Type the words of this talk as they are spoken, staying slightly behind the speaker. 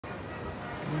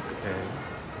Okay.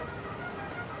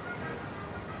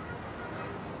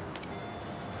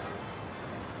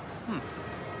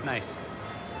 Nice.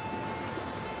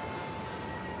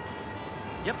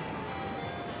 Yep.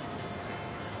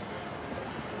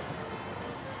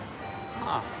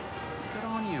 Ah, good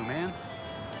on you, man.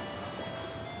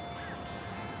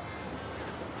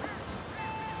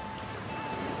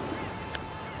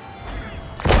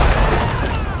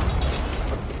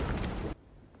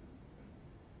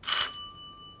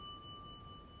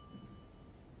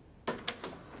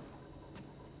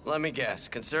 Let me guess,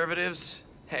 conservatives?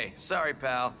 Hey, sorry,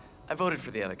 pal. I voted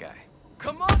for the other guy.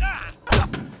 Come on!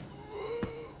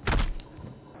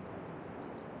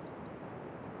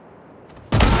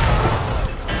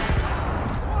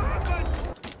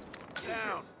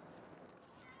 Down.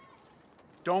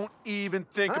 Don't even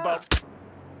think about...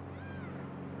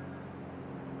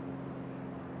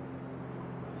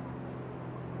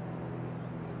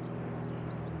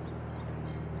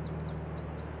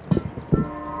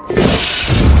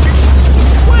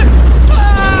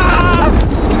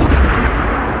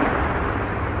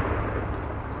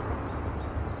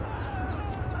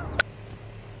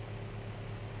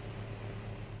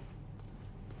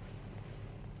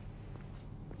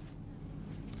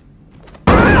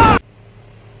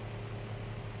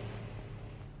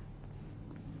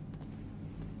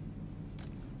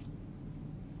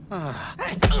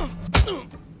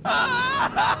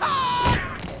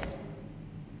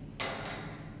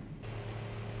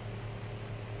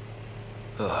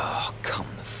 Oh, come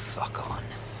the fuck on.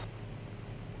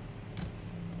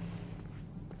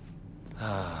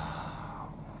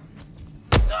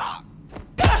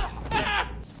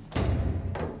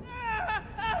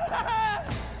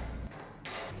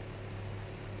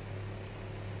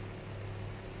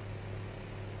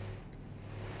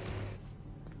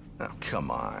 Oh, come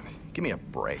on. Give me a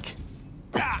break.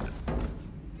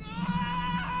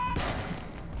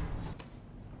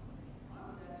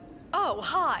 Oh,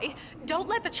 hi. Don't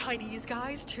let the Chinese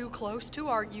guys too close to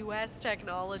our US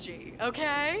technology,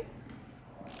 okay?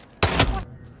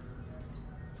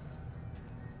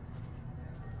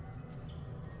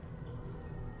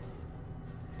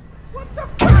 What the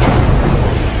fuck?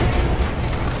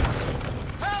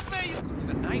 Help me! With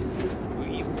a knife? Or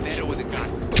even better with a gun.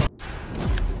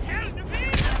 Help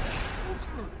me!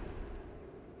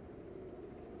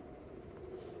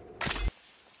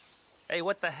 Hey,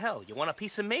 what the hell? You want a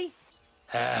piece of me?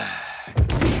 How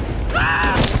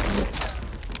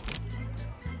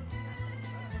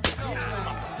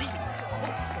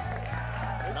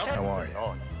are you?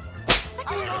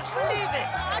 You don't believe it!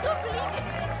 I don't believe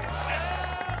it.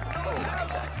 Look at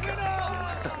that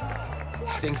guy.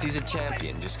 Thinks he's a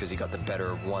champion just because he got the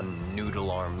better of one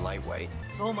noodle-arm lightweight.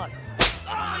 Oh my.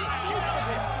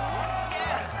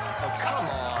 Oh, come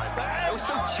on. That was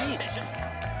so cheap.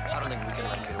 I don't think we can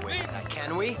let him get away with that,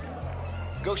 can we?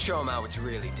 Go show him how it's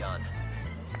really done.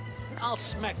 I'll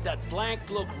smack that blank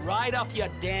look right off your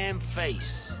damn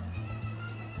face.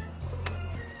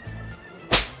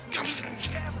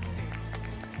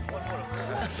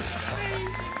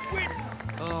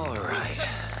 All right.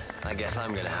 I guess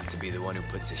I'm gonna have to be the one who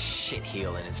puts a shit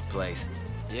heel in his place.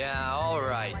 Yeah, all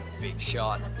right, big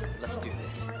shot. Let's do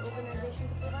this.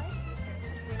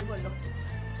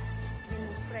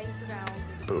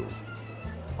 Boo.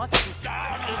 What? If he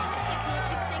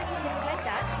keeps taking hits like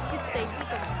that, his face will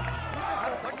come out.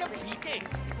 What a beating!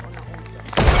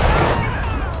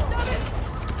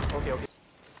 Okay, okay.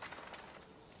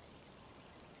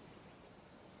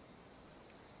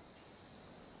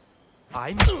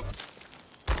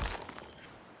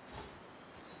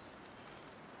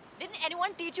 Didn't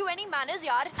anyone teach you any manners,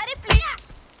 yaar? Arey please!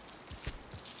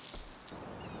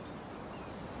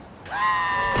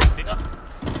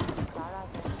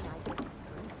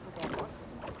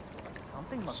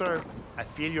 Sir, I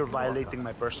feel you're violating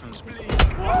my personal space.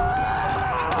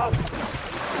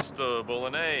 Mr.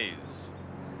 Bolognese,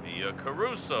 the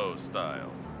Caruso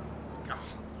style.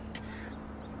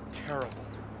 Terrible.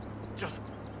 Just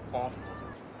awful.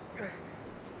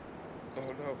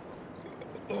 Oh no.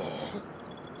 Oh,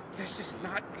 this is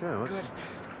not good.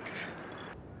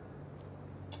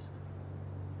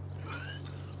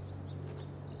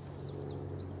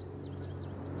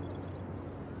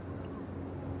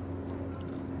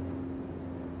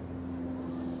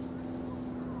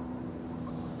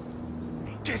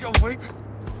 Get away!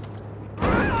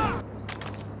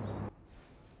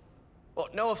 Well,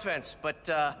 no offense, but,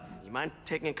 you mind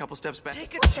taking a couple steps back?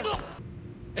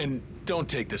 And don't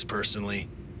take this personally.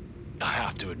 I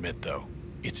have to admit, though,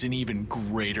 it's an even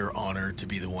greater honor to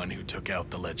be the one who took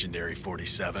out the legendary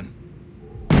 47.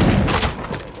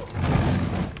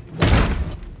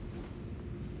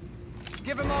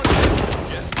 Give him all.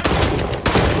 Yes.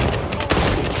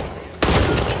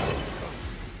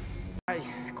 I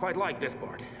quite like this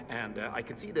part, and I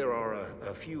can see there are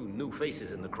a few new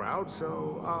faces in the crowd,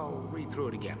 so I'll read through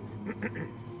it again.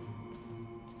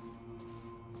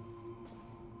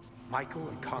 Michael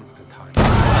and Constantine.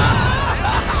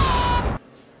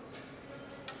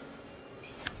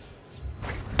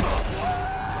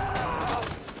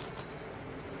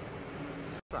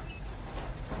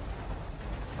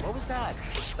 What was that?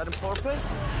 Was that on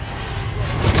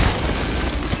purpose?